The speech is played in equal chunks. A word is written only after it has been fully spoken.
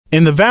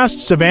In the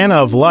vast savanna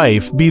of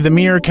life, be the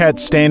meerkat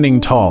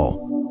standing tall.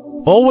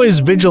 Always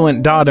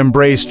vigilant.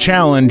 Embrace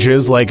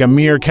challenges like a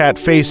meerkat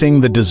facing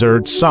the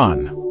desert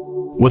sun,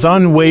 with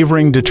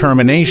unwavering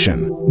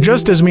determination,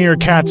 just as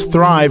meerkats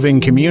thrive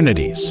in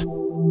communities.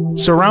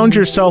 Surround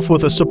yourself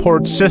with a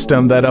support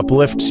system that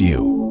uplifts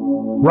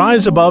you.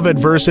 Rise above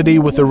adversity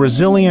with the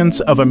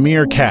resilience of a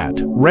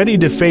meerkat, ready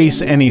to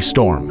face any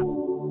storm.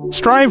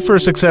 Strive for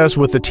success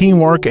with the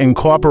teamwork and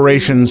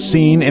cooperation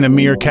seen in a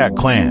meerkat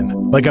clan.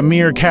 Like a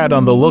meerkat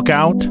on the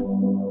lookout,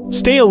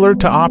 stay alert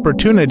to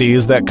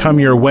opportunities that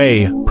come your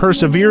way.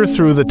 Persevere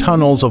through the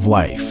tunnels of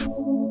life,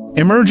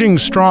 emerging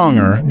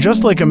stronger,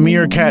 just like a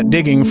meerkat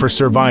digging for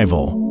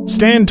survival.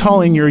 Stand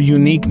tall in your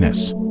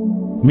uniqueness,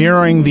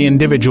 mirroring the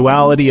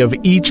individuality of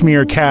each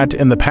meerkat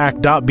in the pack.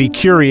 Be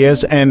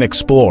curious and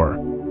explore,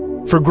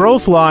 for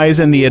growth lies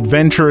in the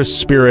adventurous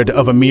spirit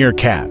of a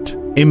meerkat.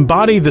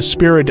 Embody the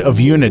spirit of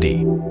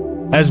unity.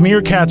 As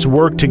meerkats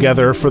work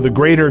together for the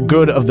greater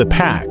good of the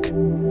pack,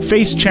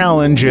 face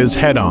challenges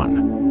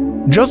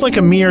head-on. Just like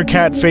a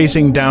meerkat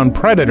facing down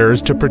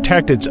predators to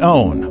protect its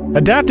own,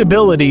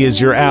 adaptability is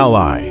your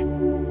ally.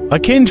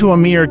 Akin to a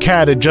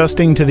meerkat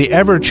adjusting to the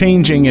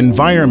ever-changing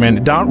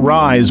environment.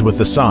 Rise with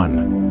the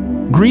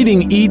sun,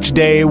 greeting each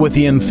day with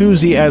the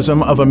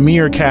enthusiasm of a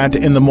meerkat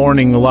in the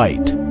morning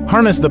light.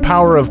 Harness the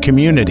power of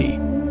community,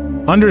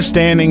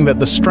 understanding that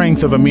the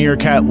strength of a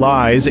meerkat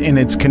lies in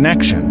its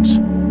connections.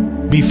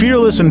 Be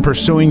fearless in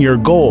pursuing your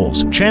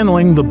goals,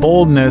 channeling the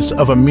boldness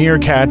of a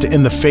meerkat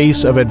in the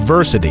face of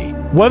adversity.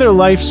 Weather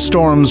life's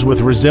storms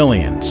with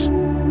resilience,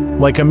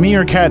 like a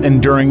meerkat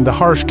enduring the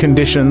harsh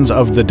conditions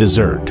of the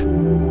desert.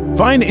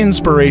 Find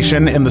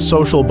inspiration in the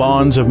social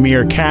bonds of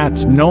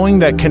meerkats, knowing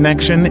that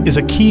connection is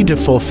a key to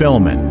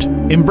fulfillment.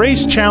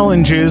 Embrace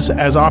challenges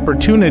as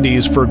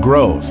opportunities for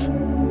growth,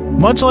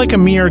 much like a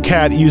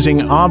meerkat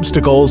using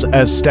obstacles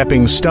as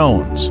stepping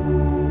stones.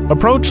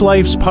 Approach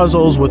life's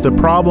puzzles with the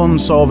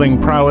problem-solving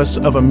prowess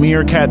of a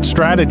meerkat,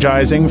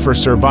 strategizing for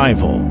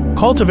survival.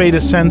 Cultivate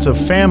a sense of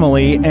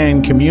family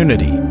and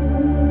community,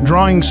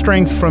 drawing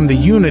strength from the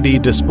unity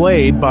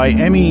displayed by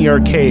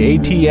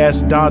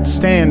meerkats.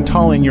 Stand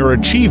tall in your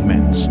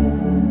achievements,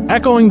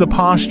 echoing the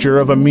posture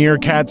of a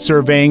meerkat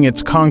surveying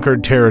its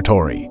conquered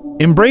territory.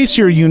 Embrace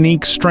your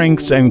unique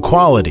strengths and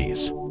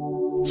qualities,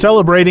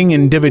 celebrating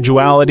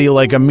individuality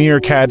like a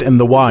meerkat in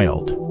the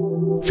wild.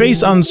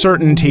 Face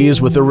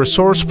uncertainties with the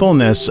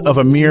resourcefulness of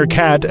a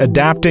meerkat,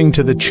 adapting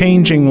to the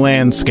changing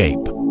landscape.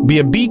 Be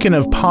a beacon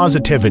of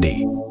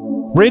positivity,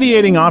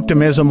 radiating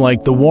optimism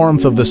like the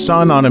warmth of the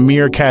sun on a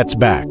meerkat's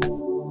back.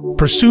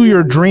 Pursue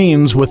your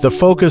dreams with the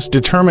focused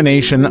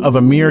determination of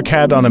a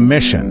meerkat on a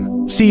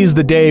mission. Seize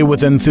the day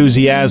with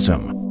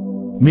enthusiasm,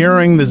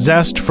 mirroring the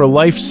zest for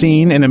life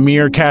seen in a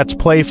meerkat's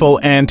playful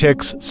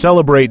antics.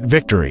 Celebrate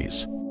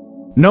victories,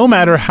 no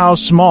matter how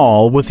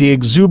small, with the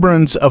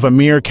exuberance of a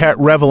meerkat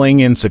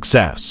reveling in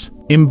success.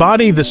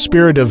 Embody the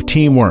spirit of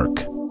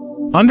teamwork,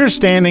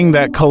 understanding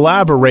that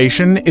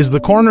collaboration is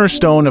the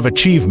cornerstone of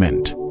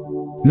achievement.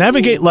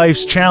 Navigate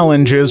life's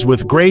challenges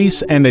with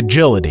grace and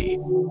agility,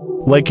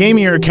 like a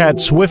meerkat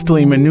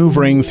swiftly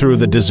maneuvering through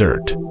the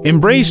desert.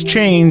 Embrace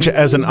change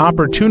as an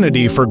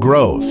opportunity for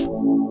growth,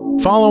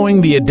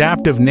 following the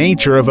adaptive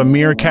nature of a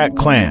meerkat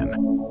clan.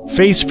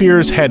 Face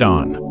fears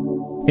head-on,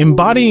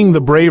 embodying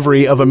the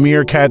bravery of a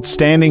meerkat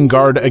standing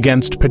guard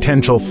against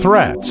potential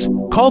threats.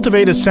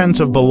 Cultivate a sense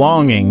of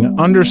belonging,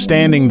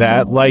 understanding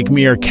that, like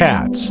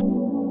meerkats,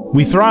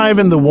 we thrive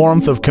in the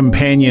warmth of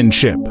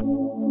companionship.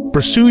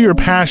 Pursue your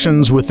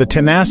passions with the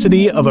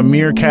tenacity of a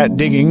meerkat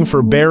digging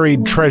for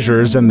buried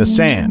treasures in the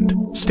sand.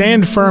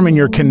 Stand firm in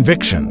your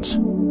convictions,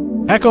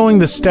 echoing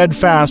the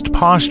steadfast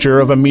posture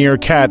of a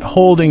meerkat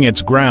holding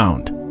its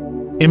ground.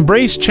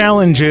 Embrace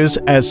challenges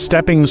as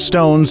stepping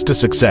stones to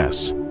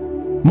success,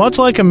 much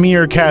like a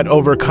meerkat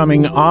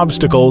overcoming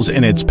obstacles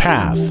in its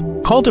path.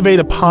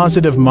 Cultivate a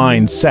positive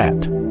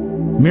mindset,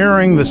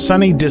 mirroring the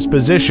sunny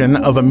disposition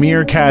of a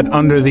meerkat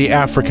under the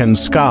African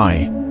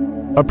sky.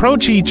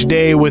 Approach each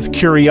day with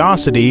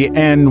curiosity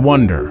and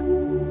wonder,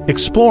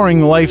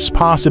 exploring life's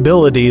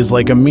possibilities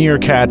like a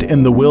meerkat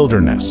in the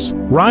wilderness.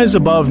 Rise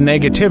above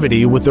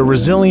negativity with the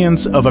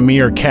resilience of a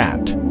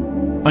meerkat,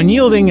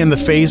 unyielding in the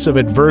face of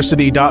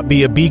adversity.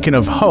 Be a beacon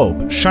of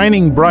hope,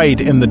 shining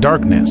bright in the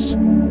darkness.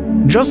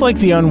 Just like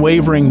the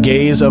unwavering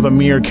gaze of a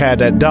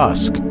meerkat at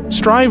dusk,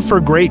 strive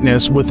for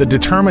greatness with the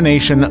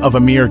determination of a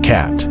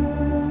meerkat,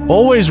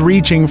 always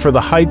reaching for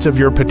the heights of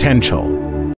your potential.